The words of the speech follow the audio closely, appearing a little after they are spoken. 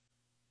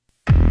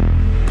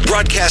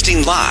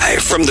Broadcasting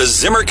live from the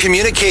Zimmer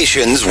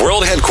Communications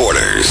World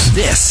Headquarters.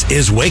 This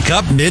is Wake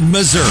Up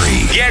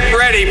Mid-Missouri. Get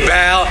ready,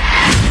 pal.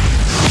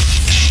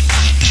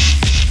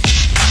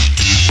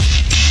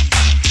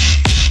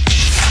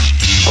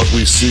 What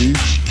we see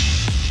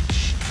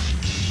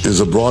is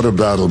a broader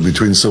battle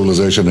between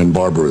civilization and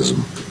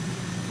barbarism.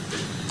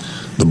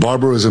 The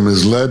barbarism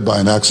is led by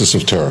an axis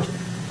of terror.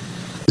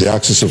 The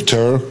axis of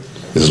terror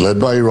is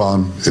led by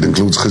Iran. It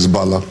includes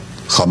Hezbollah,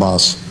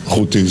 Hamas,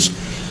 Houthis,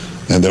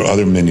 and their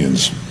other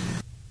minions.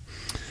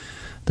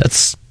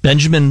 That's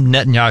Benjamin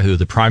Netanyahu,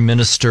 the Prime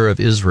Minister of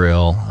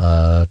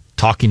Israel,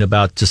 talking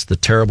about just the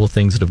terrible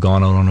things that have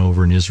gone on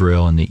over in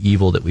Israel and the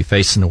evil that we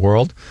face in the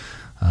world.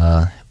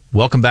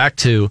 Welcome back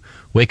to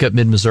Wake Up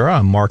Mid-Missouri.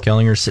 I'm Mark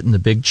Ellinger, sitting in the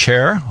big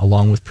chair,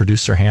 along with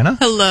producer Hannah.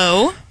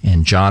 Hello.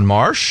 And John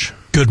Marsh.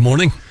 Good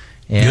morning.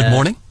 Good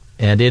morning.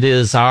 And it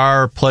is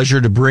our pleasure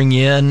to bring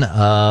in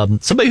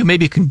somebody who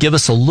maybe can give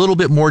us a little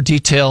bit more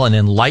detail and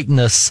enlighten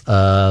us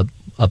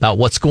about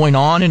what's going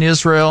on in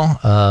Israel,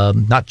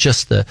 not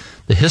just the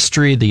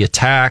history, the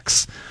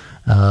attacks,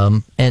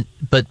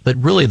 but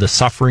really the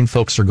suffering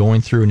folks are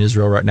going through in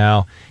Israel right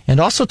now, and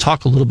also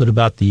talk a little bit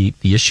about the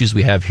issues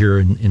we have here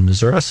in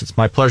Missouri. So it's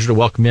my pleasure to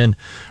welcome in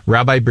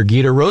Rabbi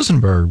Birgitte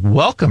Rosenberg.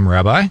 Welcome,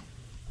 Rabbi.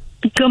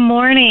 Good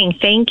morning.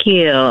 Thank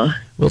you.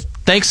 Well,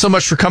 thanks so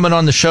much for coming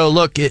on the show.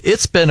 Look,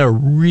 it's been a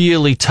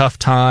really tough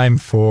time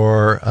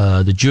for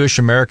the Jewish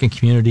American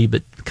community,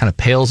 but kind of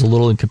pales a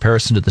little in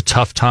comparison to the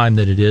tough time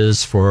that it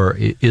is for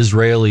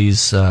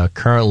Israelis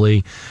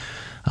currently.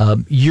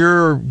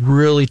 You're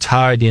really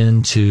tied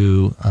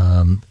into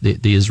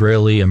the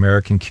Israeli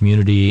American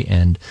community,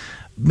 and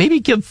maybe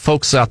give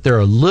folks out there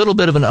a little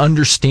bit of an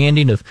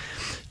understanding of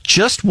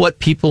just what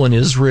people in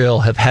Israel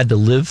have had to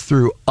live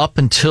through up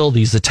until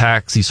these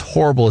attacks, these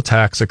horrible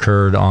attacks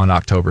occurred on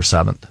October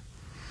 7th.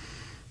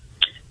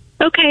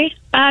 Okay.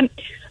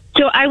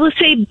 So I will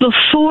say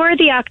before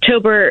the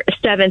October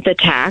 7th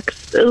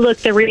attacks, look,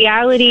 the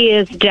reality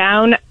is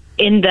down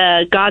in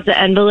the Gaza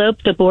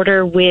envelope, the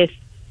border with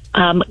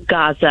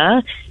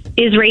Gaza,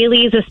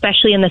 Israelis,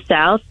 especially in the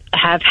south,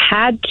 have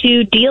had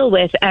to deal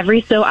with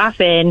every so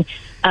often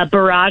a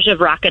barrage of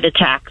rocket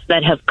attacks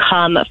that have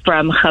come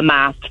from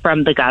Hamas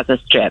from the Gaza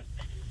Strip.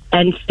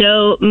 And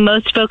so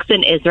most folks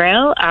in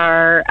Israel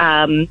are,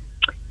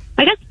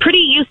 I guess, pretty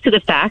used to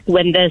the fact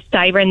when the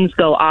sirens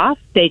go off,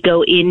 they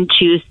go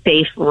into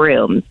safe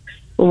rooms.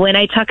 When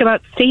I talk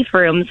about safe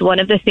rooms, one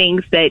of the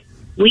things that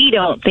we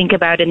don't think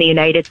about in the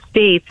United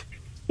States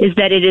is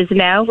that it is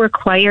now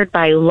required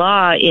by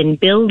law in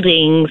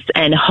buildings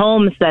and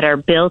homes that are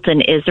built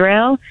in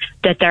Israel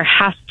that there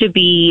has to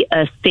be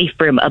a safe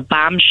room. A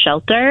bomb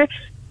shelter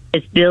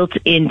is built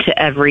into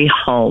every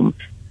home.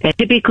 And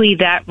typically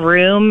that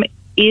room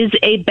is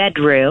a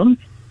bedroom.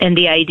 And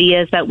the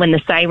idea is that when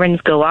the sirens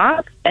go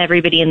off,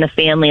 everybody in the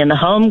family in the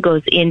home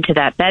goes into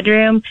that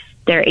bedroom.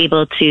 They're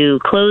able to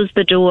close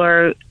the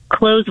door,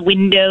 close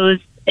windows,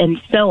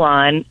 and so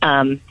on.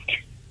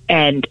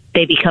 And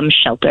they become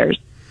shelters.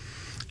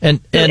 And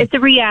so it's a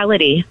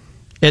reality.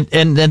 And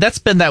that's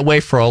been that way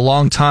for a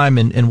long time.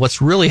 And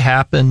what's really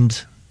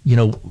happened,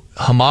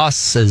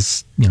 Hamas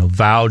has,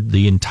 vowed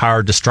the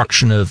entire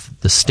destruction of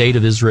the state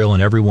of Israel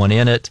and everyone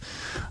in it.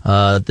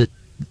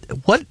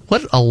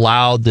 What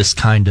allowed this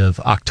kind of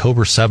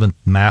October 7th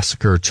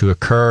massacre to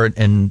occur,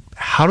 and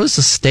how does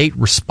the state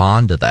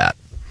respond to that?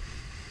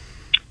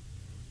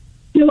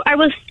 I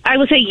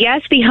will say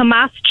yes, the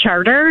Hamas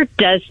charter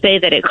does say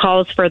that it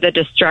calls for the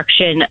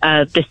destruction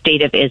of the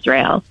state of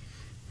Israel.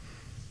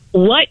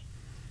 What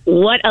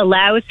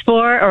allows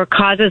for or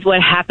causes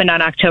what happened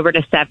on October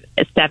the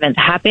 7th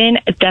happen?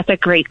 That's a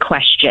great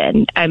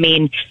question. I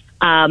mean,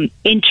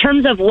 in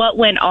terms of what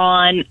went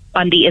on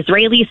the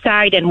Israeli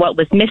side and what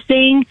was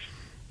missing,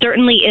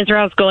 certainly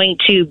Israel's going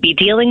to be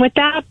dealing with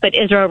that. But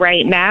Israel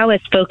right now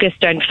is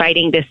focused on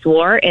fighting this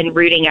war and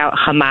rooting out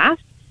Hamas.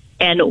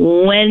 And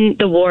when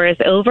the war is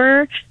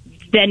over,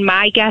 then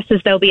my guess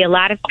is there'll be a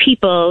lot of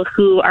people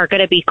who are going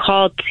to be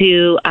called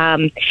to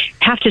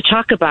have to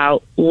talk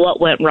about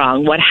what went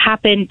wrong, what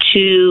happened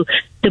to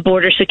the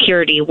border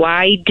security,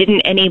 why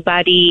didn't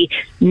anybody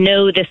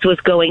know this was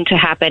going to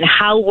happen,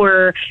 how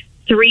were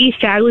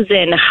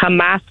 3,000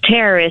 Hamas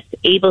terrorists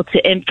able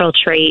to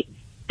infiltrate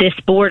this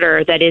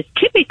border that is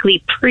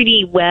typically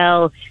pretty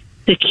well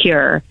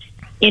secure.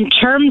 In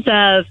terms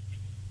of,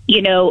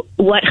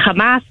 what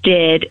Hamas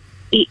did,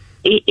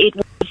 it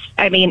was,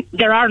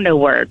 there are no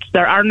words.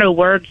 There are no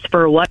words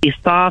for what we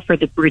saw, for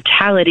the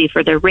brutality,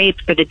 for the rape,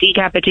 for the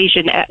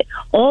decapitation,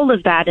 all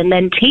of that, and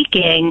then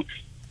taking,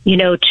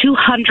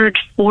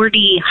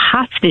 240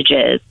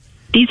 hostages.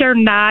 These are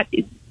not,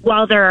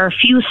 while there are a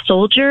few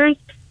soldiers,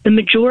 the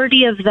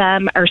majority of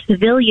them are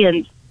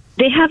civilians.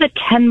 They have a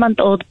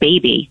 10-month-old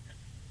baby.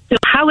 So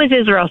how is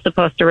Israel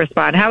supposed to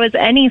respond? How is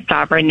any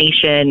sovereign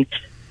nation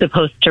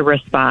supposed to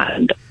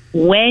respond?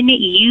 When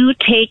you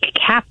take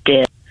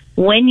captive,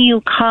 when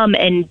you come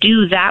and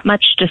do that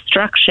much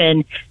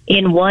destruction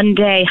in one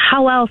day,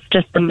 how else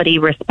does somebody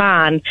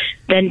respond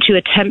than to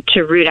attempt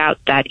to root out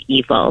that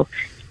evil?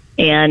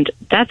 And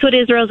that's what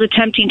Israel's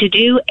attempting to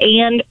do,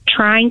 and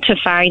trying to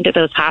find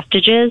those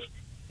hostages,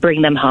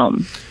 bring them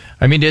home.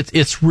 I mean,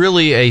 it's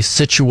really a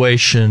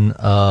situation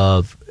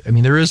of, I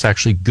mean, there is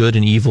actually good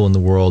and evil in the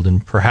world,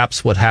 and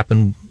perhaps what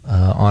happened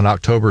on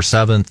October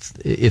 7th,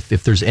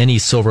 if there's any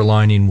silver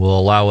lining, will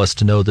allow us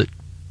to know that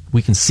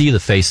we can see the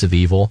face of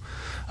evil.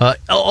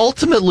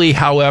 Ultimately,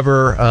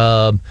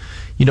 however,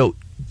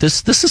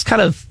 this has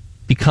kind of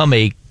become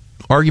a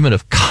argument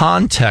of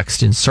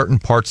context in certain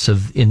parts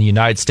in the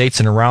United States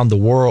and around the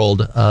world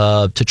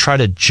to try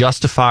to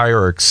justify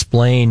or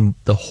explain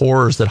the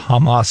horrors that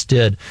Hamas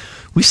did.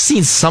 We've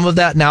seen some of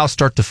that now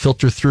start to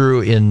filter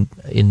through in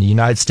the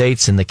United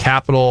States, in the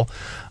Capitol.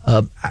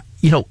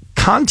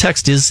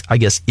 Context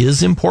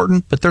is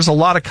important, but there's a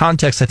lot of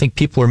context I think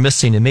people are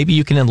missing, and maybe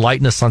you can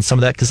enlighten us on some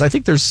of that, because I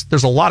think there's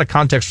a lot of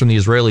context from the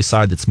Israeli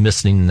side that's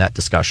missing in that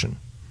discussion.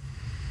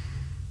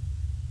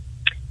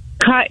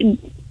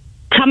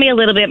 Tell me a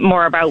little bit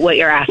more about what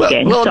you're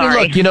asking. Well, Sorry.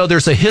 I mean, look,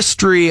 there's a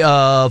history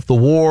of the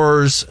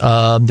wars.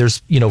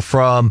 There's,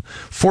 from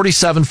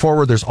 47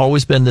 forward, there's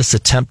always been this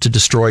attempt to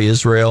destroy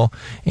Israel.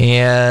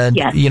 And,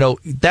 yes.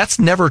 That's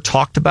never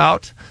talked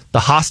about.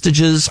 The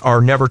hostages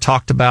are never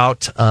talked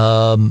about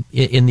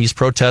in these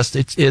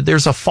protests.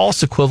 There's a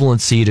false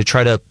equivalency to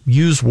try to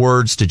use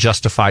words to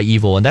justify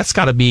evil. And that's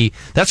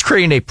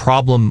creating a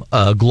problem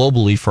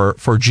globally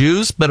for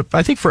Jews, but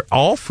I think for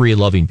all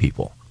free-loving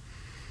people.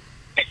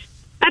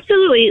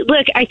 Absolutely.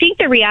 Look, I think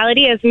the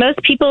reality is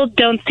most people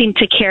don't seem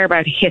to care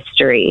about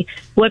history.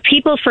 What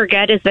people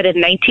forget is that in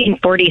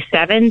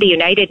 1947, the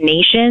United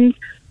Nations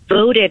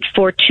voted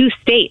for two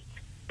states.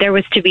 There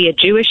was to be a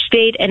Jewish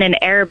state and an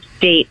Arab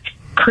state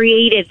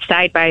created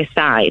side by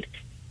side.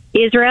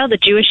 Israel, the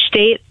Jewish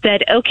state,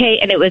 said, okay,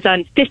 and it was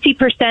on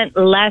 50%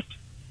 less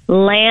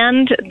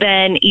land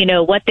than,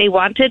 what they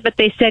wanted, but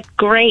they said,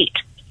 great.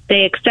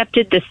 They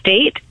accepted the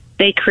state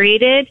they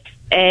created.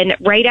 And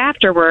right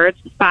afterwards,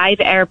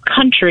 5 Arab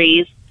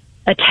countries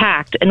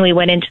attacked, and we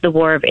went into the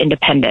War of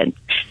Independence.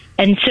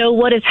 And so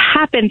what has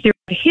happened throughout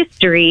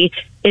history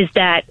is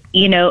that,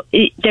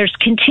 there's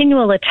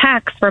continual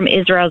attacks from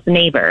Israel's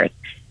neighbors.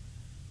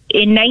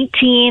 Between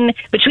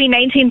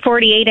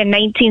 1948 and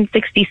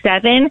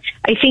 1967,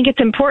 I think it's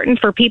important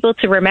for people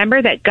to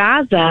remember that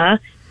Gaza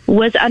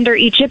was under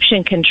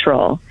Egyptian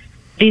control.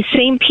 These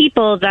same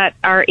people that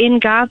are in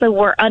Gaza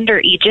were under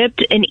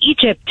Egypt, and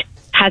Egypt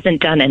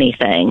hasn't done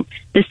anything.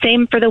 The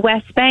same for the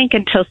West Bank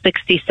until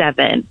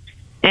 67.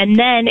 And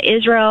then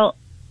Israel,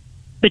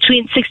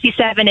 between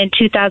 67 and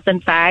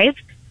 2005,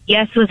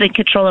 yes, was in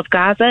control of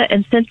Gaza.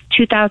 And since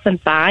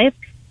 2005,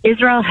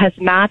 Israel has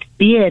not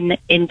been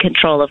in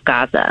control of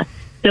Gaza.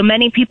 So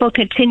many people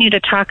continue to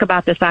talk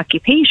about this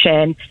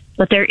occupation,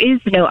 but there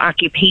is no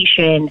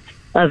occupation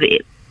of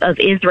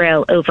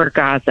Israel over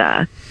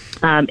Gaza.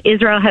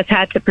 Israel has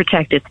had to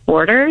protect its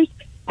borders.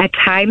 At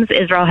times,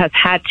 Israel has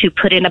had to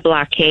put in a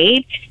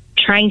blockade,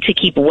 trying to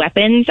keep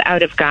weapons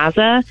out of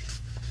Gaza.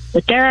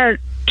 But there are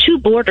 2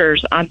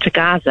 borders onto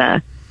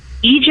Gaza.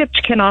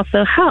 Egypt can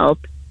also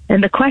help.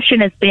 And the question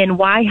has been,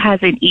 why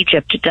hasn't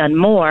Egypt done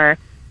more?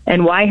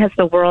 And why has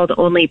the world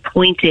only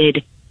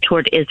pointed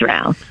toward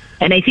Israel?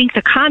 And I think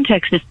the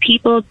context is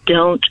people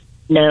don't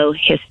know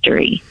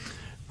history.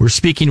 We're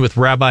speaking with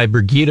Rabbi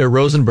Birgitte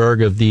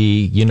Rosenberg of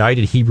the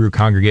United Hebrew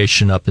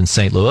Congregation up in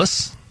St.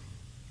 Louis.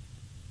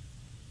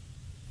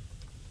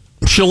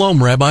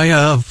 Shalom, Rabbi.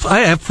 I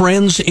have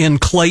friends in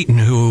Clayton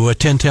who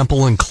attend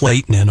temple in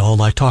Clayton and all.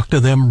 I talked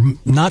to them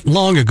not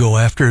long ago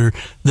after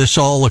this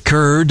all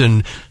occurred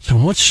and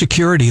said, what's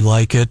security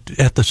like at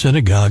the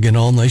synagogue and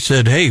all? And they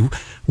said, hey,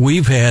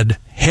 we've had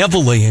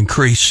heavily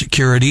increased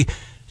security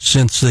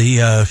since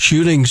the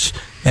shootings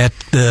at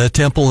the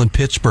temple in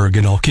Pittsburgh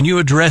and all. Can you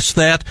address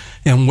that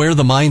and where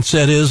the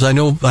mindset is? I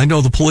know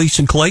the police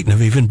in Clayton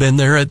have even been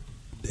there at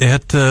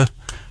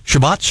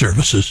Shabbat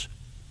services.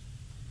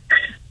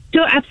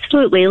 So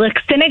absolutely. Look,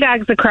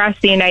 synagogues across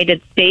the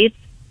United States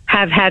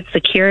have had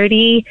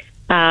security,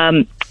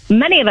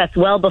 many of us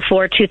well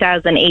before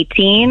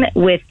 2018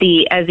 with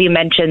as you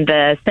mentioned,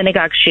 the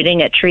synagogue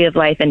shooting at Tree of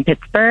Life in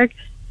Pittsburgh.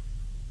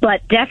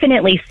 But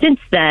definitely since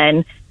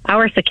then,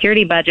 our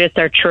security budgets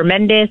are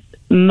tremendous.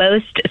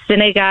 Most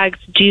synagogues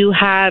do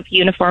have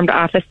uniformed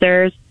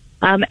officers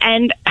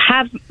and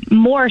have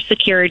more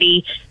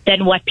security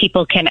than what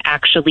people can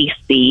actually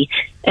see.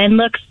 And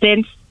look,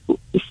 since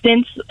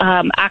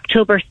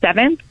October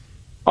 7th,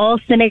 all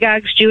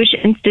synagogues, Jewish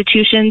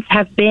institutions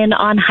have been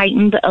on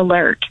heightened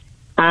alert.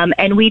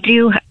 And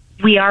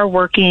we are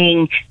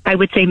working, I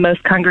would say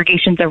most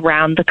congregations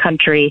around the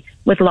country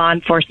with law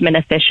enforcement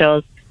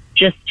officials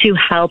just to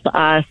help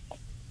us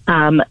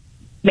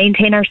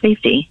maintain our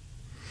safety.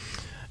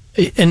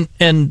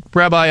 And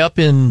Rabbi, up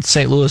in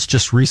St. Louis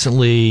just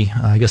recently,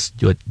 I guess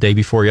the day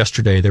before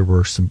yesterday, there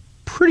were some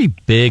pretty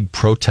big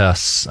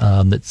protests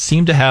that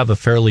seem to have a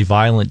fairly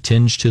violent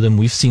tinge to them.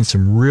 We've seen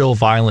some real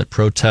violent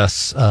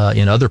protests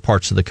in other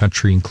parts of the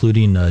country,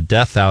 including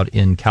death out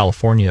in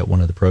California at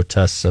one of the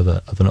protests of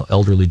an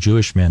elderly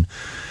Jewish man.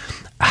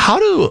 how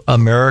do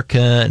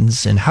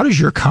Americans and how does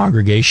your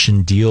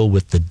congregation deal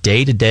with the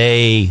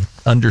day-to-day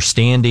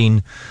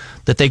understanding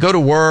that they go to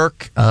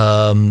work,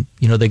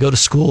 they go to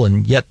school,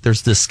 and yet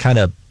there's this kind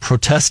of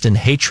protest and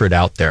hatred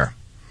out there?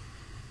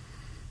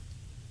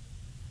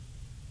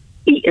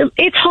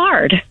 It's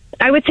hard.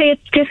 I would say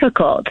it's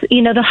difficult.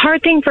 The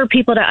hard thing for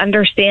people to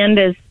understand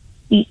is,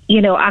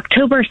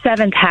 October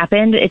 7th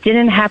happened. It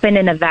didn't happen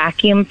in a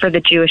vacuum for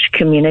the Jewish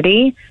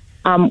community.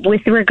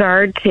 With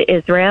regard to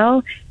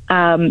Israel,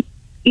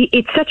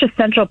 it's such a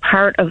central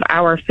part of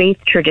our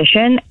faith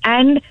tradition.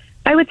 And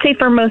I would say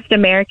for most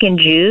American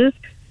Jews,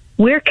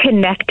 we're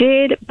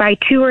connected by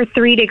 2 or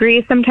 3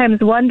 degrees,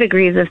 sometimes 1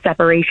 degree of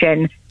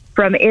separation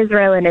from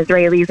Israel and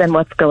Israelis and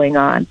what's going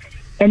on.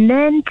 And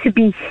then to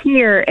be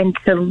here and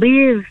to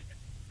live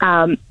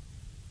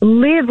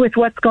with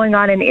what's going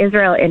on in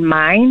Israel in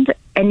mind,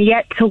 and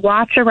yet to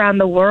watch around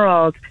the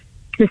world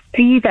to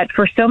see that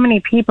for so many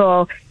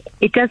people,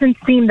 it doesn't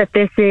seem that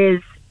this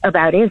is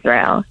about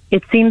Israel.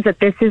 It seems that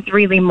this is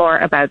really more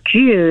about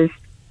Jews,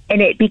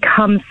 and it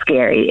becomes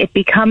scary. It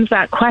becomes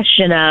that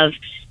question of,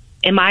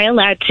 am I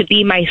allowed to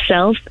be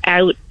myself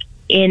out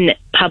in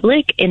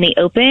public, in the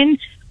open,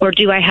 or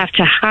do I have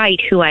to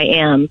hide who I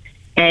am?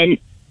 And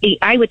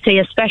I would say,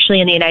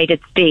 especially in the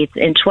United States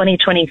in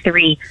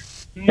 2023,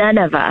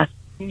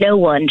 no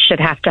one should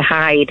have to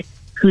hide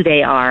who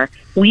they are.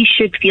 We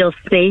should feel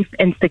safe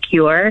and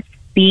secure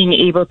being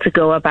able to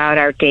go about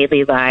our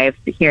daily lives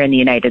here in the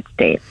United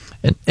States.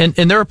 And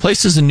there are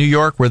places in New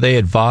York where they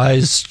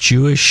advise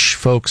Jewish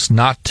folks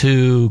not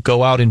to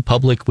go out in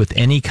public with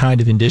any kind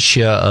of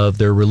indicia of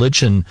their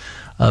religion.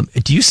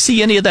 Do you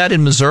see any of that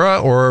in Missouri,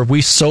 or have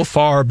we so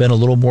far been a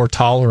little more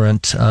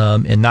tolerant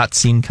and not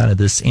seen kind of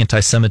this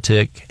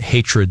anti-Semitic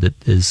hatred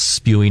that is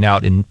spewing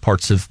out in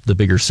parts of the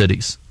bigger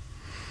cities?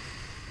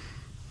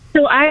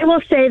 So I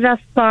will say thus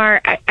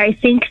far, I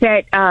think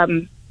that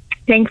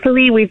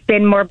thankfully we've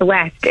been more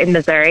blessed in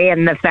Missouri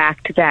in the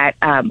fact that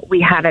we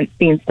haven't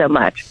seen so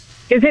much.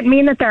 Does it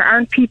mean that there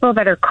aren't people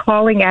that are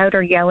calling out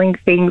or yelling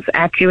things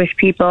at Jewish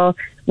people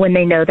when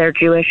they know they're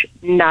Jewish?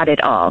 Not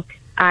at all.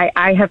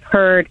 I have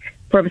heard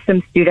from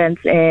some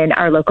students in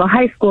our local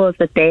high schools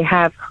that they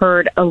have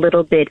heard a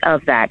little bit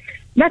of that.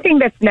 Nothing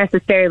that's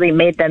necessarily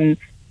made them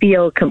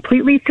feel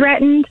completely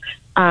threatened,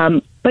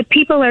 but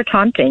people are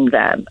taunting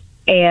them.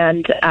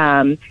 And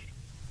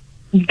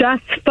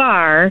thus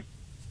far,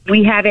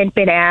 we haven't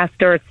been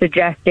asked or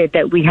suggested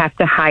that we have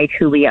to hide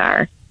who we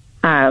are.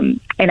 And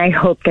I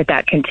hope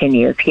that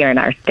continues here in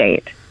our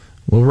state.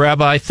 Well,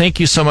 Rabbi, thank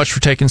you so much for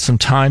taking some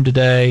time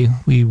today.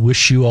 We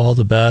wish you all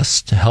the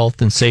best,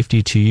 health and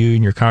safety to you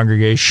and your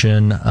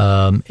congregation.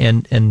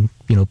 And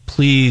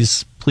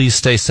please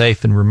stay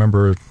safe and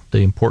remember the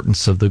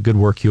importance of the good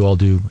work you all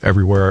do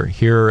everywhere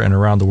here and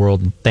around the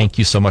world. And thank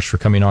you so much for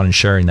coming on and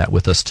sharing that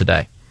with us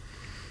today.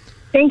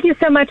 Thank you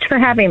so much for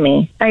having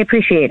me. I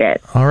appreciate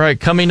it. All right,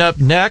 coming up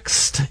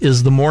next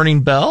is the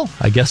Morning Bell,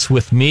 I guess,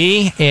 with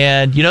me.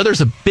 And, there's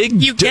a big...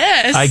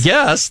 I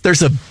guess.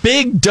 There's a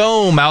big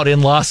dome out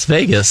in Las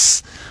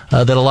Vegas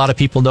that a lot of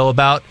people know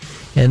about.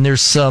 And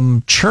there's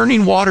some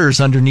churning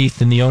waters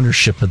underneath in the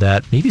ownership of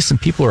that. Maybe some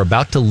people are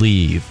about to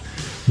leave.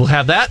 We'll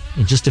have that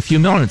in just a few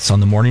minutes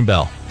on the Morning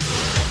Bell.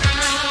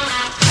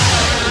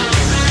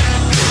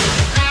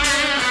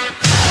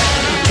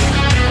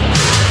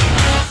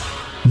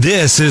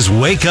 This is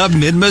Wake Up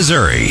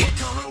Mid-Missouri.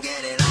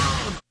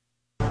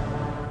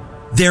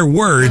 Their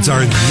words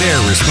are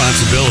their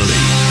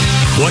responsibility.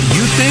 What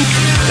you think,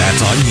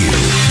 that's on you.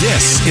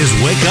 This is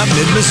Wake Up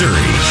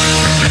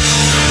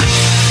Mid-Missouri.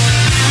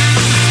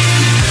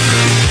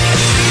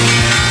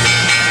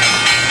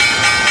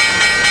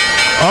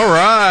 All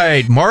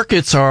right,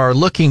 markets are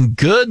looking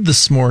good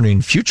this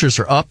morning. Futures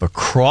are up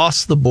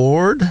across the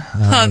board.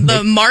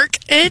 The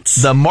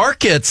markets? The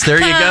markets, there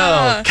you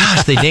go.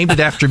 Gosh, they named it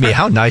after me.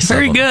 How nice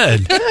Very of them.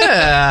 good.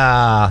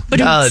 Yeah.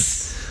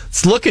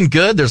 It's looking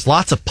good. There's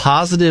lots of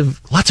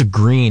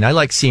green. I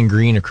like seeing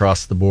green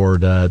across the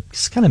board.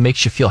 Just kind of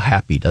makes you feel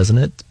happy, doesn't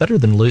it? It's better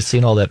than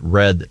seeing all that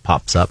red that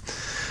pops up.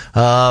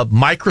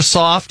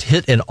 Microsoft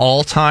hit an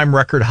all-time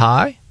record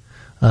high.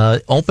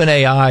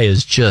 OpenAI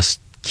is just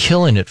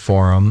killing it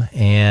for them.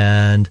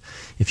 And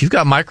if you've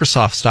got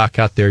Microsoft stock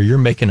out there, you're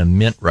making a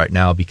mint right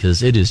now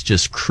because it is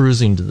just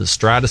cruising to the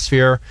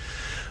stratosphere.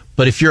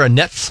 But if you're a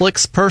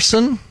Netflix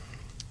person,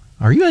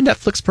 are you a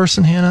Netflix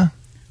person, Hannah?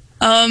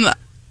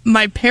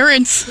 My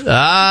parents are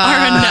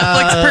a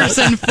Netflix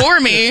person for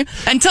me.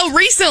 Until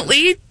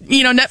recently,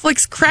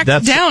 Netflix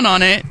cracked down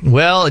on it.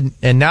 Well,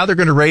 and now they're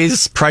going to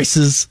raise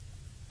prices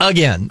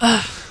again.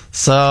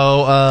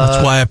 So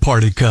that's why I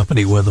parted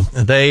company with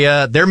them.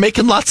 They're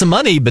making lots of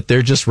money, but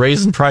they're just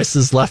raising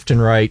prices left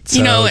and right.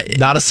 So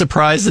not a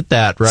surprise at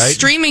that, right?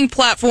 Streaming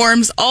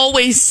platforms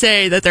always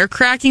say that they're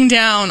cracking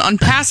down on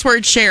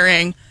password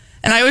sharing,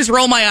 and I always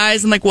roll my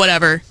eyes and like,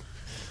 whatever.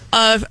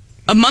 A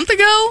month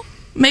ago,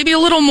 maybe a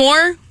little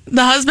more,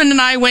 the husband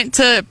and I went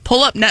to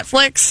pull up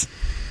Netflix,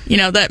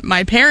 that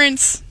my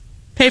parents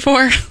pay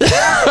for.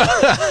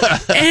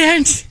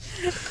 And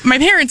my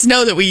parents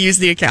know that we use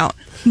the account.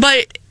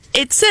 But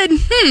it said,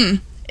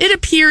 it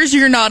appears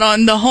you're not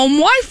on the home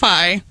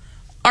Wi-Fi.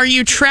 Are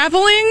you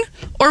traveling,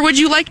 or would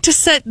you like to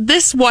set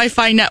this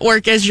Wi-Fi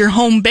network as your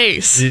home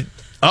base?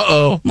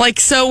 Uh-oh. Like,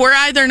 so we're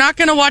either not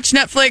going to watch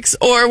Netflix,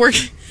 or we're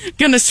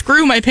going to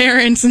screw my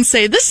parents and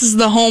say, this is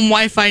the home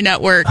Wi-Fi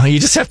network. You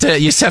just have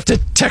to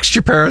text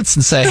your parents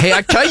and say,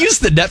 hey, can I use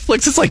the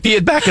Netflix? It's like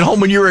being back at home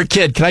when you were a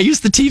kid. Can I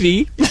use the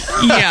TV?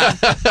 Yeah.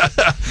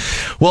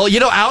 Well,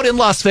 out in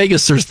Las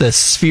Vegas, there's the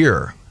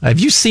Sphere. Have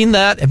you seen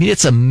that? I mean,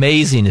 it's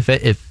amazing.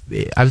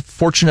 If I'm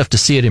fortunate enough to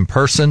see it in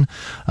person,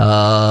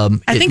 I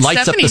think it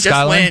lights Stephanie up the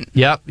skyline. went.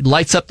 Yep, it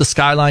lights up the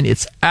skyline.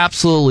 It's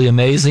absolutely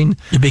amazing.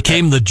 It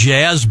became the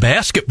Jazz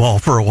basketball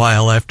for a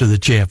while after the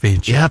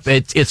championship. Yep,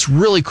 it's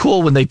really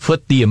cool when they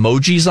put the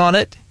emojis on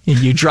it. And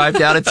you drive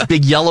down, it's a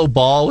big yellow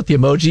ball with the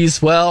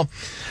emojis. Well,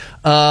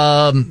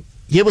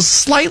 it was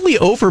slightly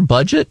over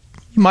budget.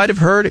 You might have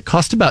heard it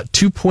cost about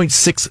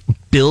 $2.6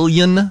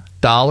 billion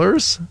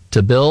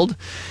to build.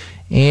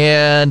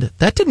 And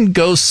that didn't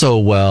go so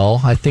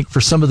well, I think, for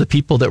some of the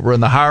people that were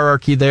in the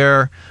hierarchy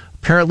there.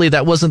 Apparently,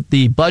 that wasn't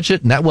the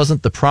budget and that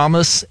wasn't the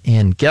promise.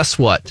 And guess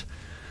what?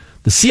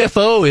 The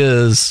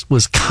CFO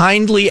was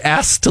kindly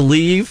asked to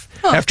leave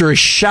after a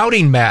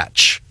shouting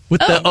match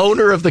with the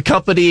owner of the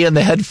company and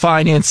the head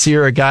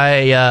financier, a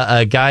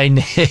guy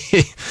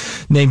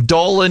named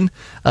Dolan.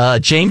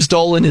 James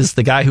Dolan is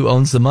the guy who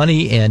owns the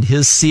money, and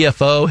his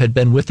CFO had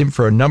been with him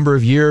for a number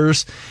of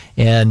years.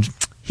 And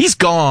he's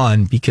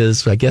gone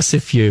because I guess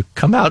if you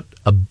come out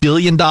 $1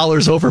 billion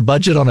over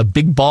budget on a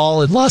big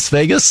ball in Las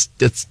Vegas,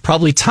 it's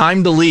probably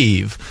time to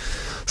leave.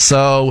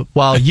 So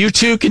while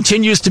U2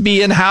 continues to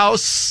be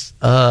in-house,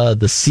 the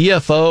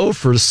CFO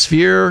for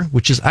Sphere,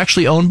 which is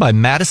actually owned by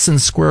Madison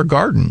Square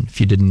Garden,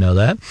 if you didn't know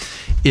that,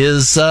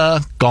 is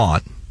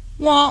gone.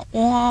 Wah,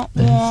 wah,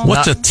 wah.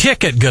 What's a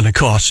ticket going to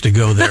cost to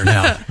go there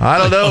now? I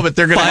don't know, but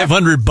they're going to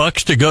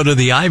 $500 to go to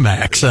the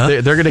IMAX,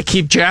 huh? They're going to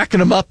keep jacking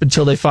them up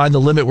until they find the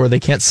limit where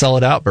they can't sell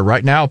it out. But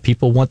right now,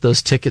 people want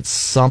those tickets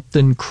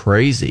something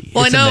crazy.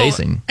 Well, it's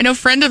amazing. I know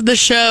friend of the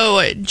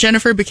show,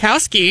 Jennifer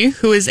Bukowski,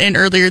 who was in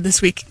earlier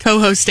this week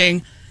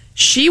co-hosting,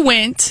 she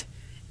went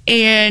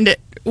and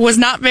was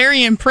not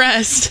very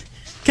impressed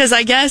because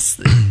I guess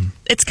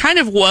it's kind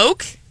of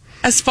woke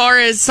as far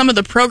as some of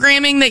the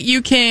programming that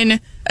you can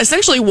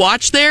essentially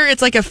watch there.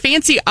 It's like a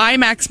fancy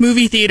IMAX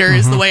movie theater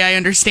is the way I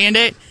understand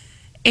it.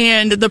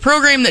 And the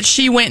program that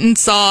she went and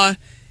saw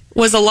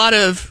was a lot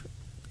of,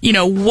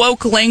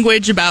 woke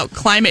language about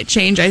climate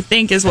change, I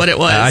think is what it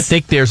was. I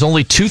think there's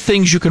only two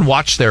things you can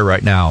watch there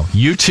right now.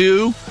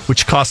 U2,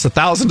 which costs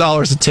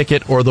 $1,000 a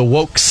ticket, or the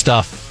woke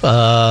stuff,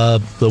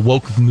 the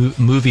woke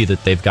movie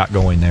that they've got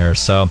going there.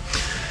 So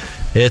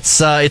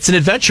it's an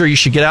adventure. You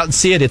should get out and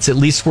see it. It's at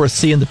least worth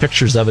seeing the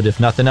pictures of it, if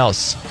nothing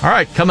else. All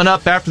right, coming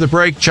up after the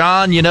break,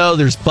 John,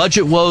 there's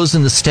budget woes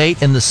in the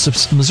state, and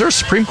the Missouri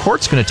Supreme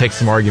Court's going to take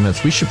some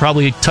arguments. We should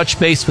probably touch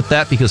base with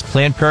that because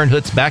Planned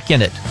Parenthood's back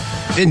in it.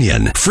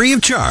 Opinion free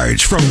of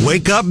charge from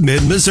Wake Up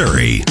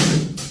Mid-Missouri.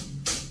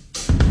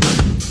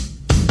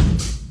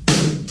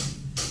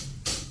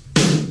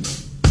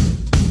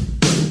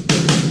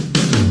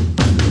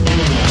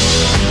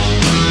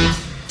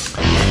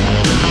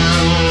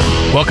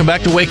 Welcome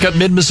back to Wake Up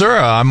Mid-Missouri.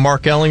 I'm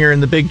Mark Ellinger in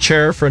the big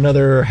chair for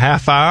another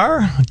half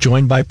hour,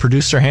 joined by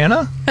producer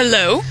Hannah.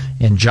 Hello.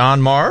 And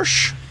John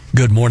Marsh.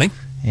 Good morning.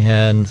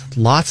 And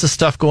lots of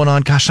stuff going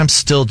on. Gosh, I'm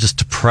still just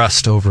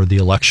depressed over the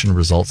election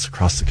results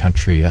across the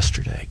country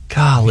yesterday.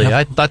 Golly,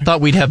 I thought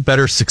we'd have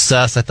better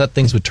success. I thought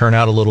things would turn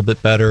out a little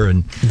bit better.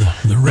 And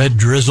the red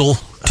drizzle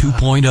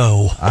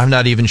 2.0. I'm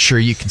not even sure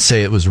you can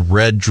say it was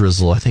red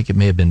drizzle. I think it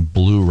may have been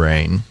blue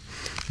rain.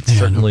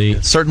 Certainly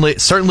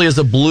is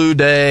a blue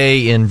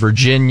day in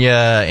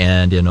Virginia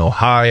and in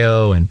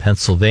Ohio and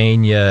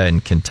Pennsylvania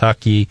and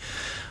Kentucky.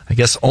 I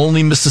guess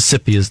only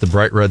Mississippi is the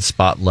bright red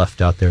spot left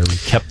out there. We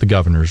kept the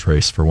governor's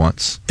race for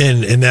once.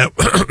 And that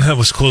that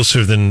was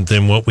closer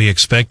than what we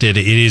expected.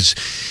 It is,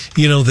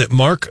 that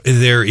Mark,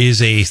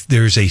 there's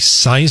a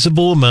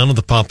sizable amount of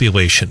the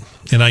population.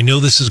 And I know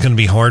this is going to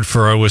be hard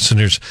for our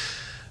listeners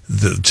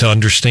to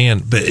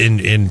understand, but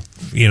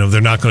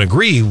they're not going to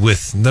agree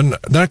with, they're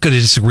not going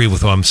to disagree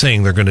with what I'm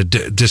saying. They're going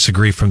to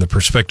disagree from the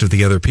perspective of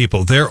the other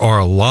people. There are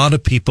a lot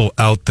of people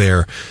out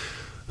there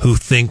who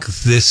think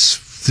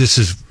this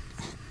is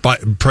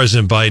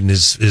President Biden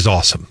is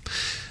awesome.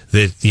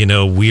 That,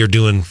 we are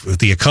doing,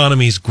 the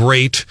economy's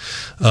great.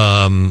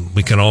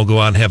 We can all go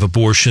out and have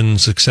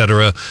abortions,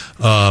 etc.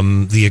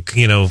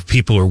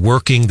 People are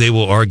working. They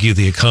will argue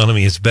the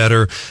economy is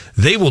better.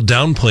 They will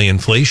downplay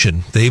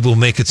inflation. They will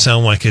make it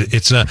sound like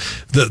it's not.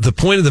 The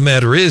point of the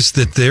matter is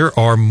that there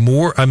are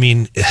more,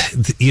 in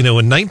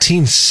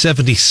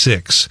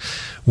 1976,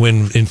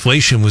 when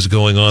inflation was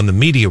going on, the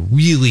media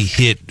really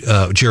hit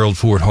Gerald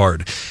Ford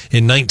hard.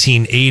 In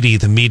 1980,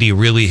 the media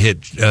really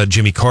hit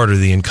Jimmy Carter,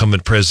 the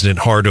incumbent president,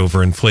 hard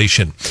over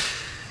inflation.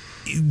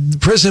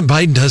 President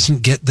Biden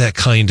doesn't get that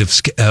kind of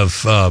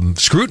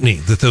scrutiny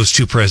that those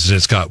two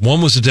presidents got.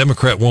 One was a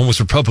Democrat, one was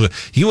Republican.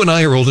 You and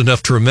I are old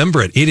enough to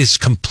remember it. It is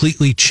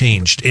completely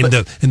changed, and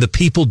the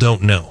people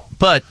don't know.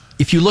 But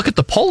if you look at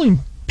the polling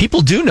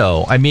people do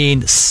know. I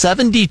mean,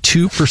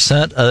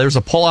 72%, there's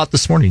a poll out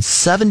this morning,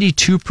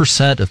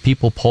 72% of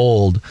people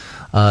polled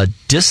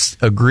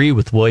disagree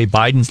with the way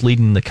Biden's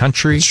leading the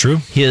country. It's true.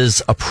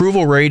 His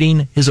approval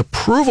rating's at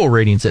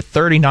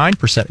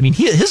 39%. I mean,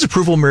 his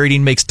approval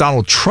rating makes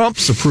Donald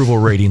Trump's approval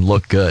rating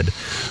look good.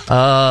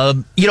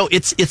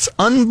 It's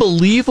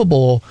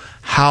unbelievable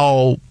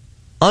how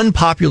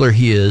unpopular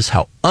he is,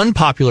 how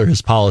unpopular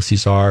his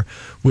policies are,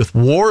 with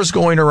wars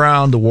going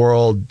around the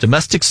world,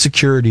 domestic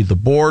security, the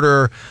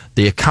border,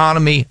 the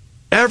economy,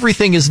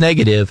 everything is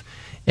negative.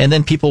 And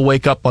then people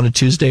wake up on a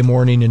Tuesday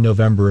morning in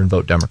November and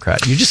vote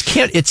Democrat. You just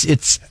can't.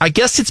 I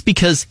guess it's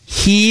because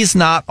he's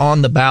not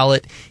on the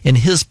ballot and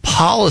his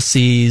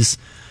policies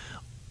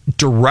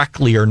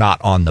directly are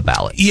not on the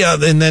ballot. Yeah,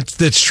 and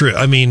that's true.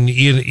 I mean,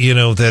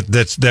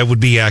 that would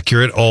be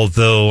accurate.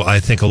 Although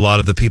I think a lot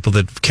of the people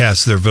that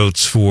cast their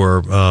votes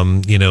for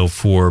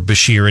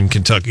Bashir in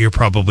Kentucky are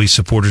probably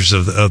supporters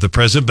of the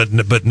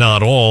president, but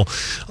not all.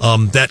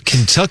 That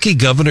Kentucky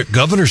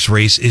governor's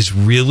race is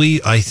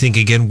really, I think,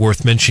 again,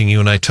 worth mentioning. You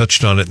and I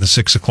touched on it in the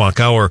 6 o'clock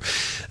hour.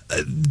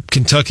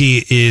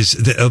 Kentucky is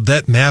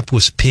that map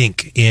was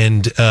pink,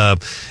 and to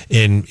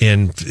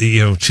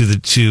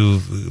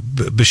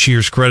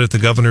Bashir's credit, the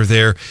governor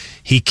there,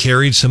 he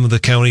carried some of the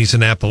counties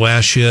in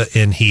Appalachia,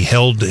 and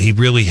he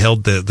really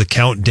held the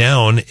count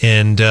down,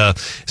 and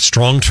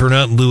strong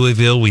turnout in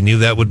Louisville. We knew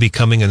that would be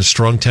coming, and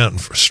strong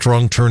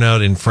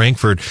turnout in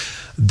Frankfort.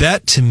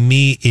 That, to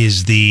me,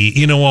 is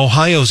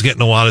Ohio's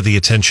getting a lot of the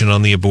attention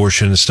on the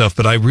abortion and stuff,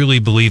 but I really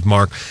believe,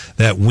 Mark,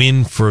 that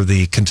win for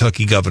the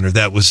Kentucky governor,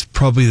 that was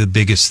probably the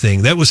biggest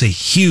thing. That was a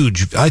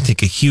huge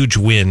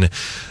win.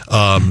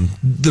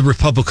 The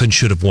Republicans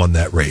should have won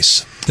that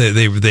race.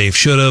 They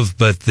should have,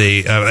 but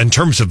in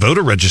terms of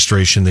voter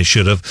registration, they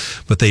should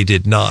have, but they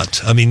did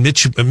not. I mean,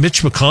 Mitch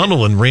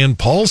McConnell and Rand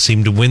Paul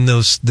seemed to win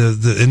those.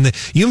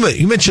 You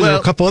mentioned there were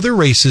a couple other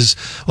races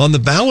on the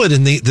ballot,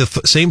 and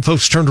the same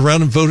folks turned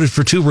around and voted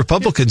for two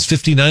Republicans,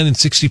 59 and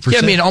 60%. Yeah,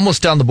 I mean,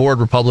 almost down the board,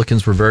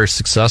 Republicans were very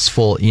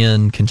successful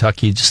in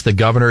Kentucky. Just the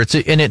governor.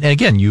 And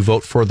again, you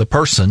vote for the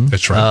person.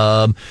 That's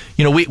right.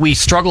 We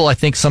struggle, I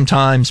think,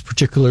 sometimes,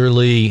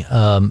 particularly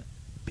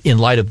in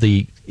light of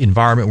the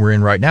environment we're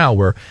in right now,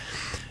 where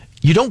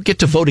you don't get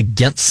to vote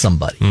against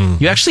somebody.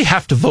 You actually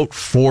have to vote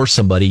for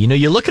somebody.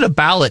 You look at a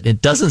ballot, and it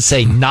doesn't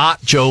say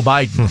not Joe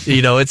Biden.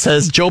 It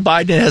says Joe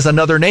Biden has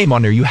another name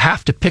on there. You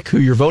have to pick who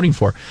you're voting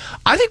for.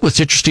 I think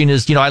what's interesting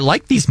is, I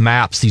like these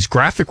maps. These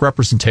graphic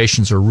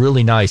representations are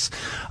really nice.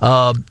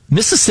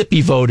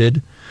 Mississippi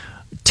voted.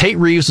 Tate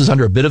Reeves was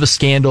under a bit of a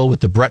scandal with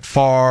the Brett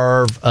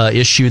Favre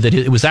issue, that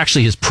it was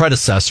actually his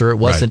predecessor. It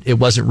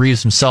wasn't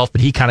Reeves himself,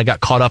 but he kind of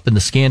got caught up in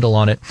the scandal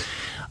on it.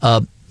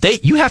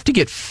 You have to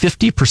get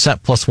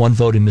 50% plus one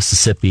vote in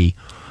Mississippi,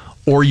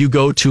 or you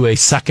go to a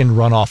second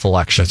runoff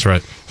election. That's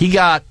right. He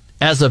got,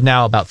 as of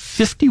now, about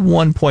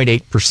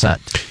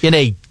 51.8% in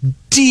a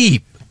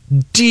deep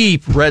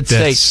red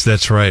state.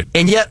 That's right.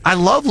 And yet, I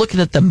love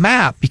looking at the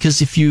map,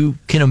 because if you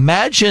can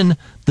imagine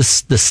the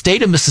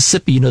state of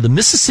Mississippi, the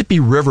Mississippi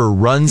River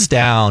runs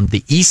down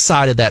the east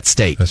side of that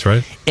state. That's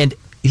right. And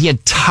the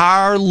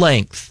entire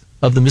length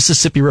of the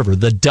Mississippi River,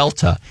 the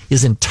delta,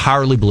 is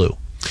entirely blue.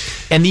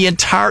 And the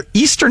entire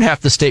eastern half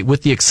of the state,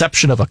 with the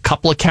exception of a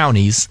couple of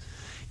counties,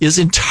 is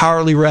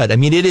entirely red. I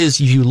mean, it is,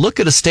 if you look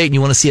at a state and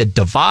you want to see a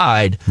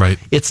divide, right,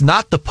 it's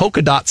not the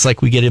polka dots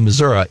like we get in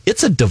Missouri.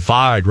 It's a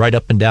divide right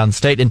up and down the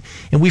state. And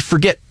we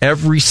forget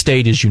every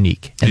state is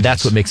unique. And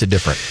that's what makes it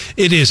different.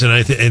 It is.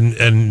 And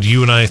and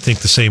you and I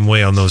think the same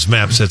way on those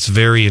maps. That's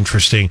very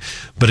interesting.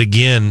 But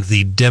again,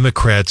 the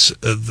Democrats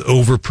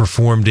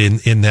overperformed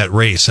in that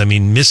race. I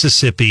mean,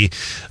 Mississippi,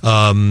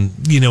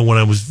 when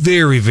I was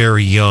very,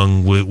 very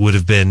young, would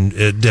have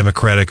been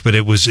Democratic, but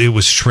it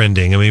was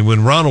trending. I mean,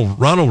 when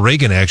Ronald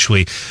Reagan,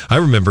 actually, I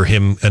remember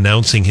him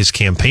announcing his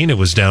campaign. It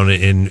was down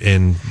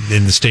in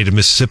the state of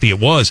Mississippi. It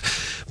was,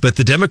 but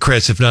the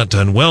Democrats have not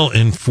done well.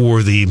 And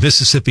for the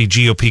Mississippi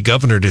GOP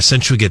governor to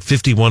essentially get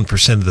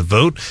 51% of the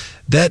vote,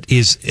 that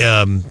is,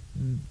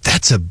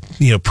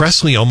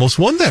 Presley almost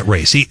won that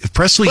race.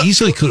 Presley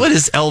easily could. What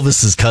is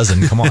Elvis's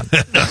cousin? Come on.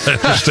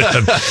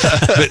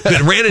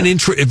 but ran an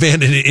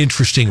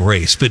interesting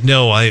race. But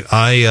no,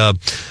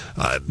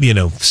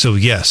 so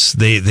yes,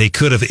 they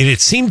could have. And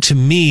it seemed to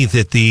me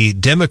that the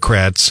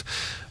Democrats,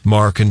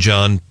 Mark and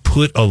John,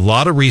 put a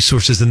lot of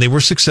resources, and they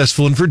were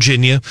successful in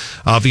Virginia,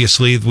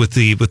 obviously with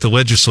the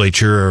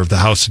legislature, or the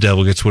House of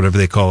Delegates, whatever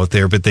they call it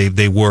there. But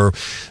they were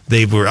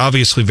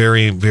obviously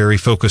very, very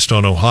focused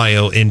on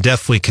Ohio, and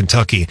definitely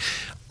Kentucky.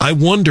 I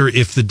wonder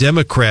if the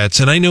Democrats,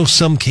 and I know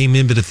some came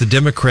in, but if the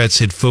Democrats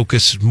had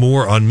focused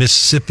more on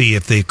Mississippi,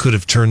 if they could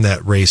have turned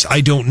that race. I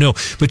don't know.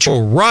 But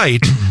you're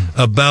right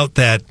about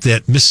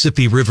that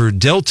Mississippi River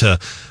Delta.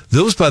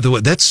 Those, by the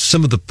way, that's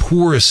some of the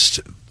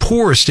poorest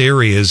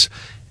areas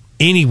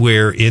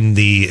anywhere in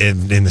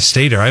the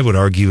state, or I would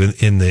argue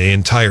in the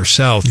entire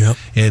South. Yep.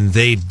 And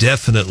they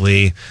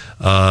definitely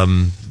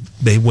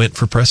they went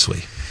for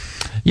Presley.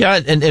 Yeah,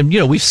 and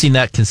we've seen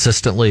that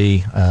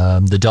consistently.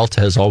 The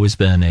Delta has always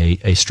been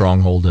a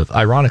stronghold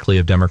ironically,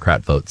 of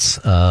Democrat votes,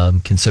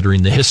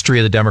 considering the history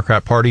of the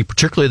Democrat Party,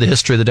 particularly the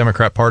history of the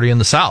Democrat Party in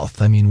the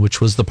South. I mean,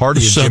 which was the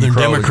party of Southern Jim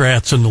Crow.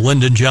 Democrats and the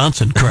Lyndon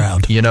Johnson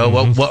crowd.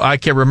 What I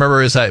can't remember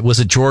was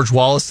it George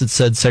Wallace that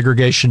said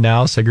segregation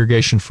now,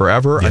 segregation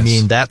forever? Yes. I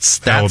mean,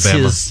 that's Alabama.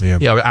 his,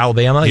 Yeah.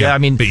 Alabama. Yeah, I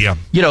mean, But yeah.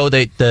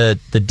 the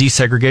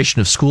desegregation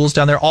of schools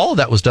down there, all of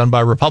that was done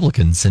by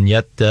Republicans, and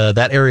yet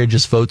that area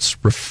just votes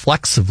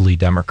reflexively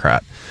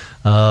Democrat.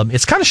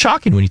 It's kind of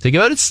shocking when you think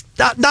about it. It's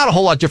not a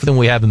whole lot different than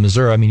we have in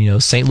Missouri. I mean,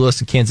 St. Louis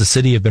and Kansas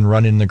City have been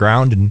run in the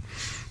ground and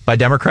by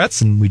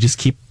Democrats, and we just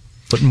keep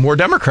putting more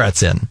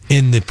Democrats in.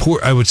 In the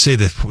poor, I would say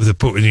that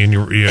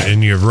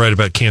and you're right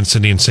about Kansas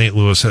City and St.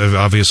 Louis have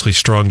obviously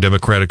strong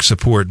Democratic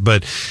support,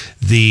 but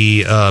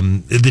the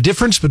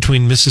difference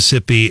between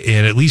Mississippi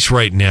and at least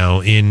right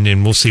now,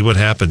 and we'll see what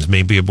happens.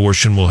 Maybe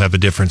abortion will have a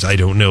difference. I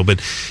don't know,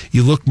 but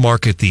you look,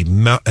 Mark, at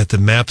the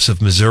maps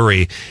of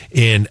Missouri,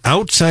 and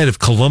outside of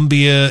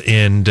Columbia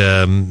and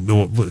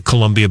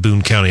Columbia,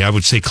 Boone County, I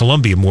would say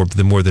Columbia more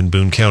than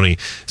Boone County,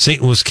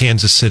 St. Louis,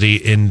 Kansas City,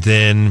 and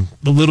then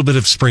a little bit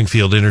of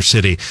Springfield inner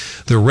city.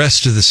 The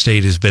rest of the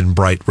state has been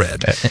bright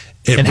red.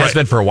 It has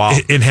been for a while.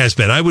 It has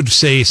been. I would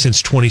say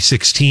since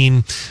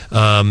 2016.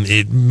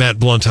 Matt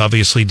Blunt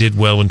obviously did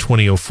well in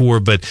 2004,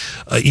 but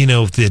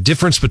the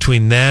difference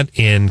between that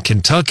and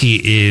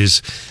Kentucky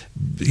is,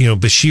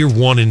 Bashir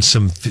won in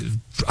some,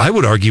 I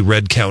would argue,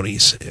 red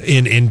counties,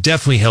 and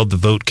definitely held the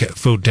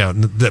vote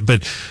down.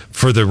 But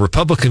for the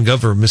Republican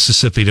governor of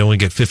Mississippi to only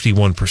get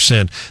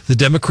 51%, the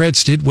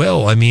Democrats did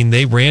well. I mean,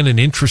 they ran an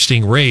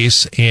interesting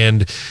race,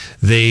 and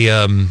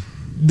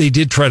they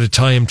did try to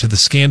tie him to the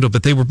scandal,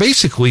 but they were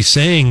basically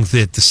saying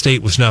that the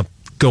state was not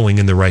going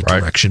in the right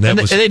direction. And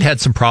they'd had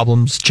some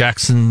problems.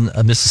 Jackson,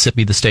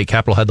 Mississippi, the state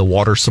capital, had the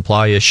water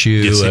supply issue.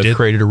 Yes, they did.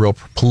 Created a real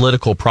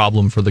political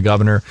problem for the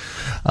governor.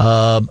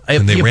 And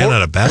they ran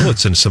out of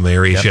ballots in some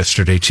areas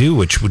yesterday, too,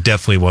 which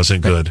definitely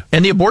wasn't good.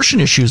 And the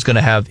abortion issue is going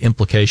to have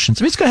implications.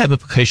 I mean, it's going to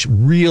have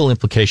real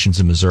implications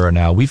in Missouri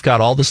now. We've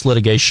got all this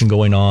litigation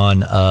going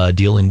on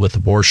dealing with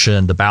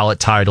abortion, the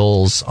ballot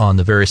titles on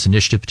the various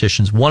initiative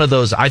petitions. One of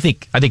those, I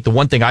think the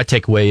one thing I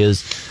take away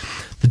is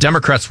the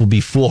Democrats will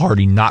be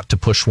foolhardy not to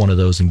push one of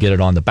those and get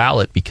it on the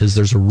ballot, because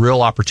there's a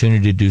real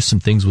opportunity to do some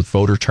things with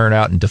voter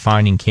turnout and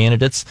defining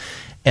candidates,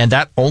 and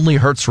that only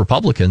hurts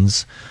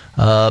Republicans.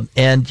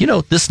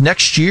 This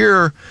next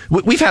year,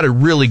 we've had a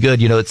really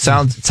good, it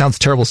sounds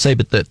terrible to say,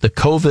 but the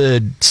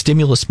COVID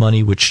stimulus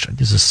money, which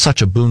is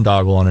such a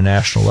boondoggle on a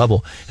national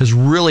level, has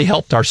really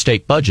helped our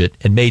state budget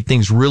and made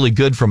things really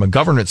good from a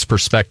governance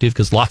perspective,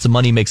 because lots of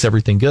money makes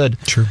everything good.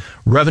 True.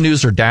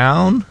 Revenues are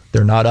down.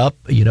 They're not up.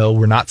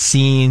 We're not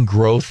seeing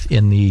growth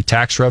in the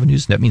tax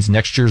revenues. And that means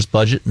next year's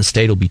budget in the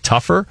state will be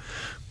tougher.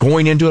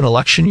 Going into an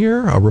election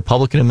year, a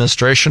Republican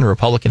administration, a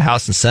Republican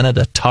House and Senate,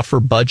 a tougher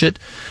budget,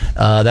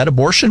 that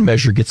abortion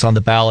measure gets on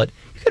the ballot,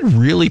 you could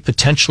really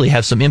potentially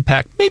have some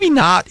impact, maybe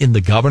not in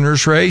the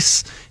governor's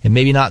race and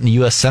maybe not in the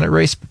U.S. Senate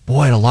race, but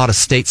boy, in a lot of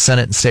state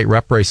Senate and state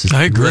rep races,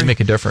 it could really make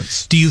a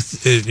difference. Do you,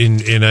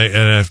 and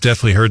I've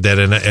definitely heard that,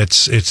 and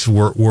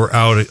we're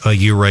out a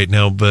year right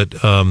now, but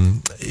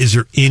is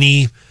there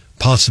any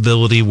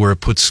possibility where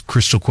it puts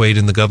Crystal Quaid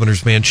in the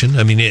governor's mansion?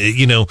 I mean,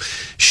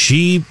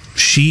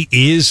 she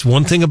is,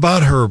 one thing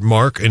about her,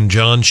 Mark and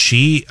John,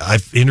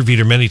 I've interviewed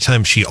her many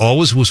times. She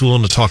always was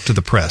willing to talk to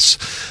the press.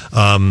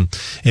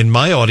 And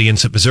my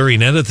audience at Missouri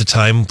Net at the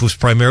time was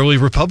primarily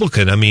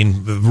Republican. I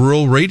mean,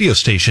 rural radio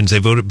stations, they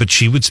voted, but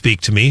she would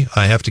speak to me.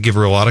 I have to give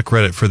her a lot of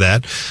credit for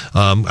that.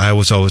 I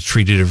was always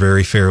treated her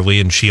very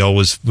fairly, and she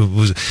always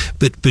was,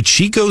 but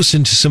she goes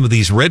into some of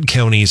these red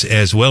counties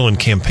as well in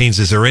campaigns.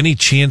 Is there any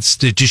chance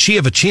does she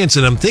have a chance?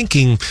 And I'm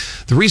thinking,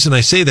 the reason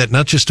I say that,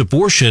 not just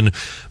abortion,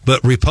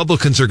 but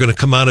Republicans are going to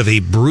come out of a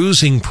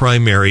bruising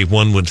primary,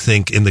 one would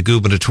think, in the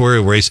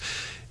gubernatorial race.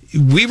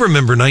 We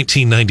remember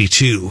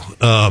 1992,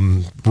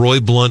 Roy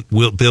Blunt,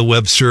 Bill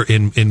Webster,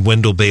 and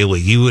Wendell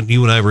Bailey. You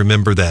and I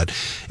remember that.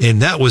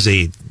 And that was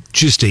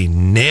just a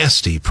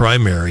nasty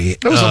primary.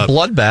 It was a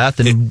bloodbath,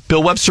 and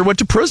Bill Webster went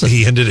to prison.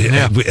 He ended it.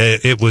 Yeah.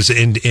 It was,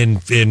 and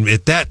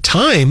at that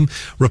time,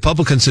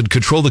 Republicans had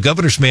controlled the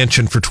governor's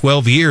mansion for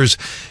 12 years,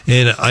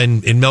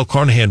 and Mel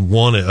Carnahan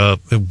won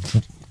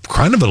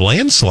kind of a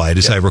landslide,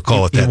 as I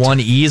recall it. He won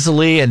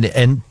easily,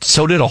 and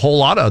so did a whole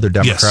lot of other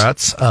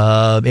Democrats.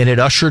 Yes. And it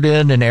ushered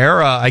in an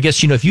era, I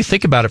guess, if you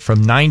think about it,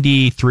 from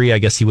 93, I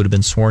guess he would have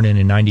been sworn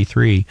in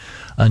 93,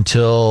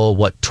 until,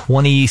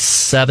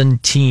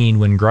 2017,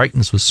 when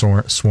Greitens was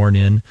sworn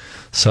in.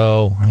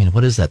 So, I mean,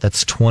 what is that?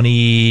 That's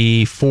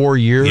 24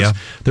 years. Yeah.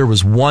 There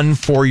was one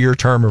 4-year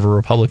term of a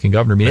Republican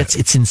governor. I mean,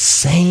 it's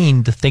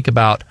insane to think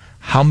about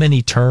how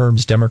many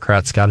terms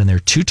Democrats got in there.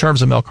 2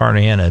 terms of Mel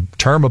Carnahan, a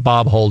term of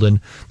Bob Holden,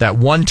 that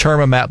 1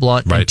 term of Matt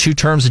Blunt, and 2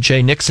 terms of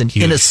Jay Nixon.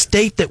 Huge. In a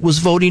state that was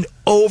voting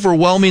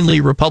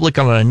overwhelmingly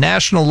Republican on a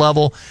national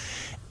level,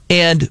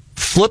 and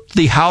flipped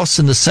the House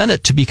and the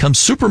Senate to become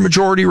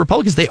supermajority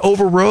Republicans. They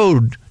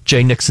overrode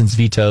Jay Nixon's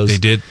vetoes. They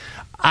did.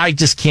 I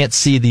just can't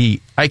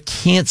see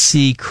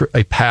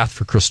a path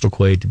for Crystal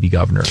Quaid to be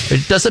governor.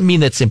 It doesn't mean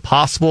that's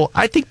impossible.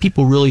 I think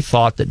people really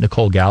thought that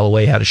Nicole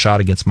Galloway had a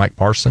shot against Mike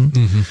Parson.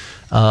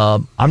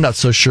 I'm not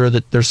so sure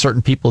that there's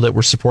certain people that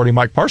were supporting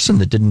Mike Parson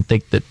that didn't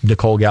think that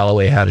Nicole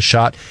Galloway had a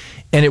shot.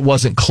 And it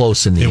wasn't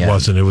close in the end. It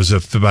wasn't. It was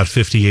about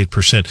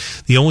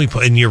 58%. The only,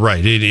 and you're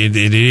right. It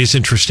is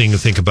interesting to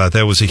think about.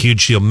 That was a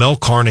huge deal. Mel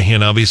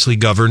Carnahan obviously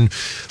governed.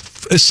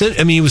 I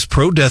mean, he was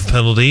pro death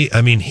penalty.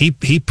 I mean,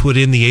 he put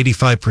in the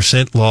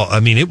 85% law.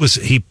 I mean,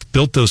 he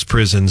built those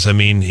prisons. I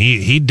mean,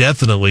 he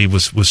definitely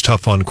was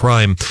tough on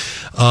crime.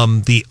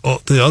 The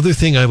other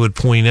thing I would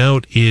point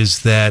out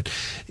is that,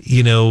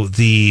 you know,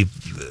 the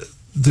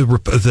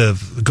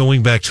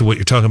going back to what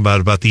you're talking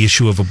about the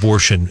issue of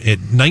abortion,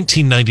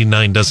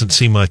 1999 doesn't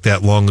seem like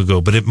that long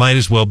ago, but it might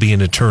as well be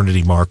an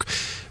eternity, Mark.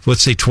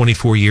 Let's say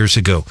 24 years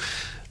ago.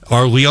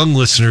 Our young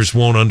listeners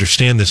won't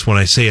understand this when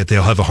I say it.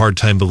 They'll have a hard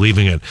time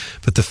believing it.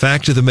 But the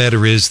fact of the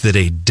matter is that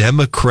a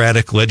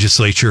Democratic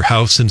legislature,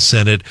 House and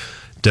Senate,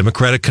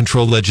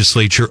 Democratic-controlled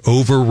legislature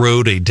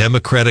overrode a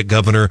Democratic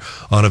governor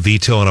on a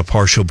veto on a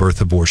partial birth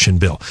abortion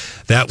bill.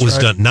 That was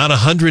done not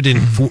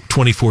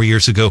 124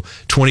 years ago,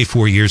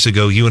 24 years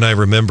ago. You and I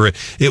remember it.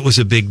 It was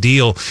a big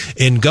deal.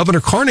 And Governor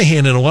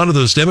Carnahan and a lot of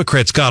those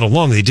Democrats got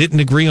along. They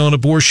didn't agree on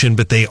abortion,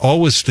 but they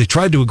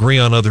tried to agree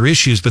on other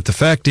issues. But the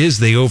fact is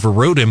they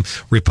overrode him.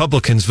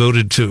 Republicans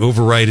voted to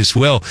override as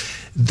well.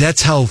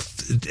 That's how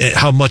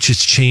much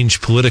it's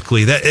changed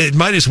politically. That it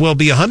might as well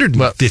be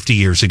 150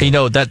 years ago. You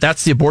know,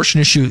 that's the abortion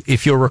issue.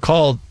 If you'll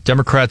recall,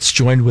 Democrats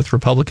joined with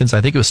Republicans. I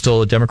think it was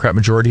still a Democrat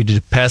majority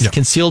to pass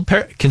concealed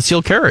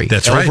carry.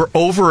 That's right.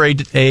 Over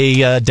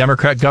a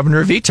Democrat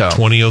governor veto.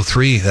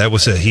 2003. That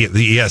was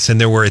yes, and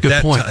there were at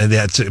that time.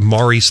 That's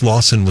Maurice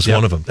Lawson was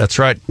one of them. That's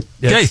right.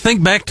 Yes. Okay,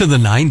 think back to the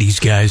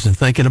 90s, guys, and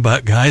thinking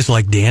about guys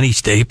like Danny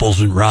Staples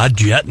and Rod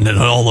Jetton and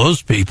all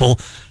those people.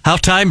 How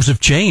times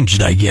have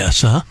changed, I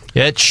guess, huh?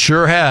 It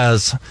sure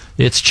has.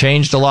 It's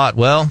changed a lot.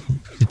 Well,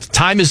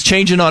 time is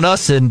changing on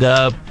us, and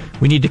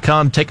we need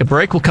to take a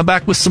break. We'll come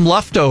back with some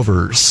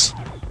leftovers.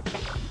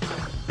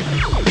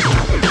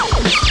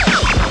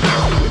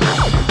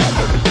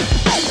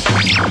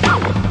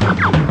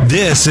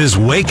 This is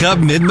Wake Up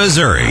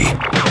Mid-Missouri.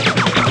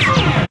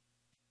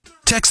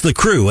 Text the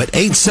crew at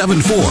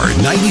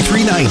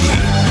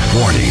 874-9390.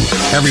 Warning,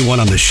 everyone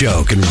on the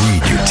show can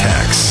read your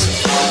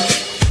texts.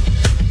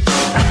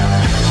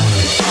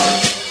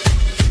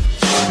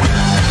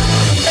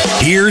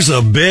 Here's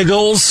a big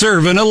old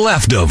serving of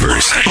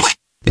leftovers.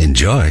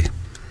 Enjoy.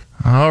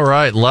 All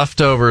right,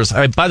 leftovers.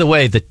 By the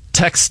way, the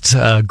text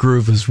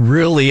groove is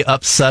really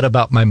upset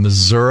about my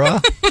Missouri.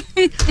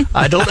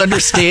 I don't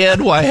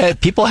understand why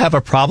people have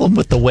a problem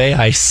with the way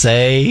I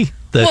say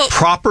the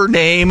proper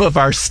name of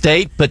our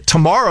state, but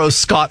tomorrow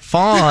Scott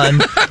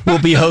Fawn will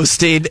be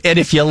hosting, and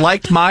if you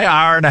liked my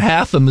hour and a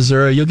half of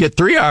Missouri, you'll get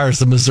 3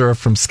 hours of Missouri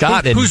from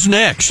Scott. Who's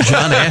next?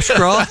 John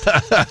Ashcroft?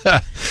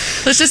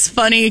 It's just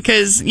funny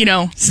because, you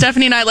know,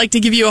 Stephanie and I like to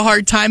give you a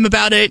hard time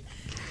about it,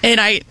 and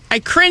I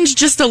cringe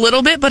just a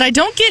little bit, but I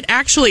don't get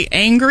actually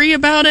angry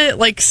about it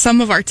like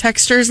some of our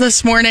texters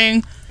this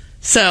morning.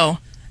 So,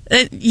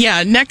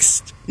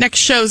 next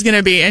show is going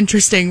to be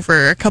interesting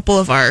for a couple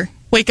of our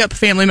Wake Up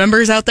family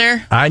members out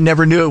there. I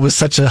never knew it was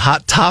such a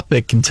hot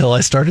topic until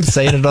I started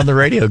saying it on the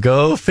radio.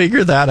 Go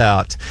figure that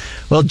out.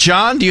 Well,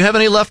 John, do you have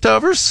any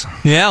leftovers?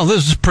 Yeah,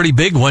 this is a pretty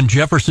big one.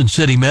 Jefferson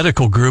City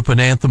Medical Group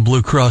and Anthem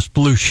Blue Cross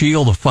Blue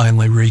Shield have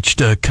finally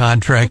reached a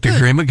contract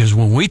agreement, because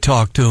when we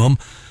talked to them,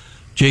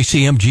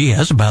 JCMG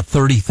has about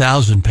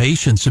 30,000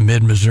 patients in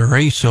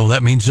mid-Missouri, so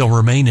that means they'll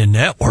remain in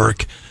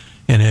network.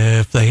 And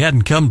if they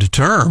hadn't come to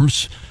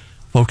terms,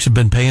 folks have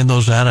been paying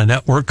those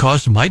out-of-network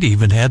costs, might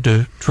even had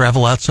to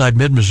travel outside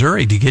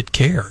mid-Missouri to get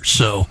care.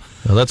 So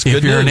that's good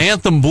if you're news. an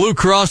Anthem Blue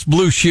Cross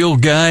Blue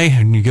Shield guy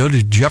and you go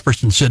to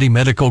Jefferson City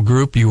Medical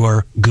Group, you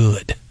are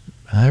good.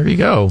 There you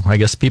go. I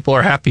guess people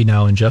are happy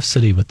now in Jeff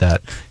City with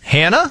that.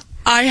 Hannah?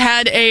 I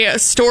had a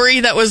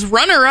story that was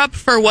runner-up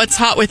for What's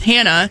Hot with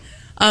Hannah,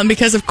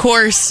 because, of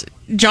course,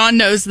 John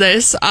knows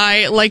this.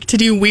 I like to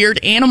do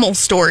weird animal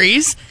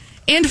stories.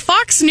 And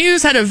Fox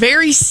News had a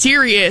very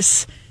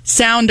serious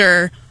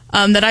sounder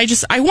that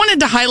I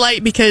wanted to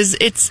highlight because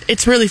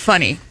it's really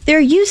funny. They're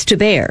used to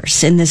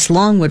bears in this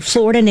Longwood,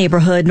 Florida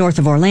neighborhood north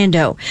of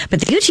Orlando, but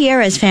the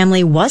Gutierrez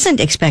family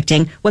wasn't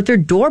expecting what their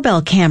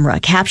doorbell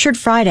camera captured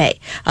Friday: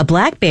 a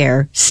black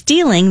bear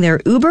stealing their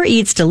Uber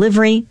Eats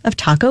delivery of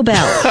Taco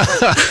Bell.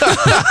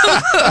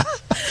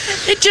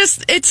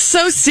 It's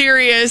so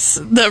serious.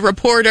 The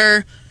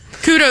reporter,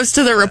 kudos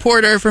to the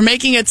reporter for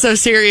making it so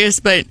serious,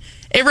 but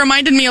it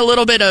reminded me a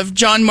little bit of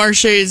John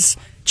Marche's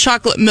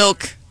chocolate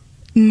milk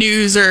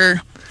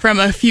newser from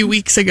a few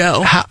weeks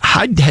ago.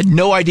 I had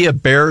no idea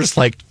bears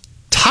like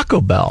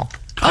Taco Bell.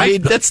 I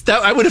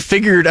would have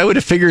figured,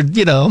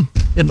 you know,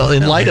 in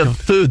light of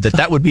food,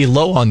 that would be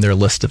low on their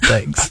list of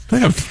things. They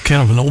have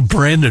kind of an old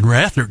Brandon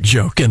Rather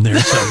joke in there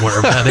somewhere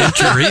about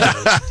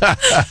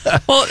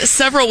enchiladas. Well,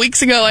 several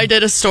weeks ago, I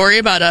did a story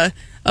about a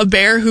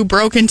bear who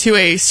broke into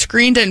a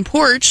screened-in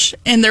porch,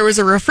 and there was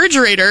a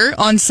refrigerator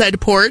on said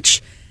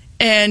porch,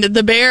 and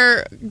the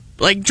bear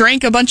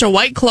drank a bunch of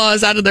White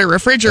Claws out of their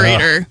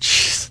refrigerator.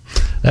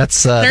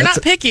 They're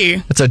not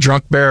picky. It's a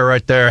drunk bear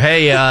right there.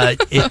 Hey,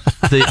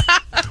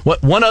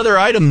 one other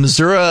item,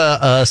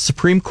 Missouri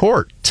Supreme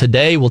Court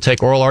today will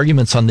take oral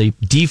arguments on the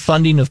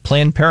defunding of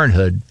Planned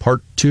Parenthood,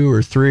 Part 2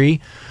 or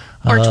 3.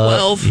 Or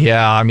 12.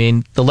 Yeah, I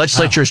mean, the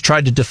legislature has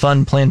tried to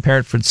defund Planned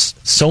Parenthood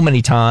so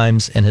many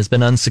times and has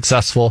been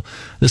unsuccessful.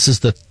 This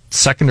is the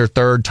second or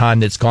third time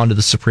that it's gone to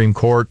the Supreme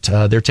Court.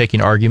 They're taking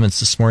arguments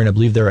this morning. I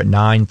believe they're at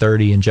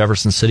 9:30 in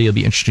Jefferson City. It'll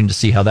be interesting to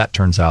see how that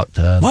turns out.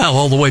 Wow,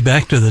 all the way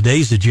back to the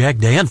days of Jack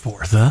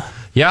Danforth, huh?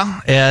 Yeah,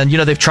 and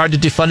they've tried to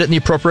defund it in the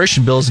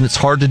appropriation bills, and it's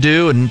hard to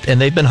do, and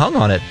they've been hung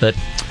on it. But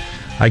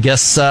I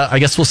guess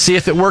we'll see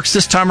if it works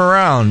this time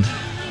around.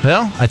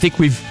 Well, I think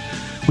we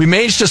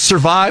managed to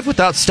survive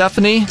without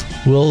Stephanie.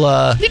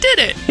 We did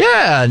it.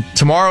 Yeah,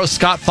 tomorrow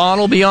Scott Fawn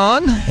will be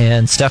on,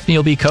 and Stephanie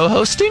will be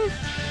co-hosting.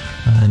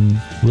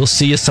 And we'll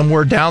see you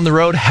somewhere down the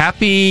road.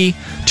 Happy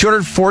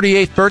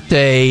 248th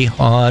birthday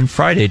on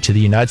Friday to the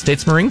United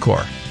States Marine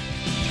Corps.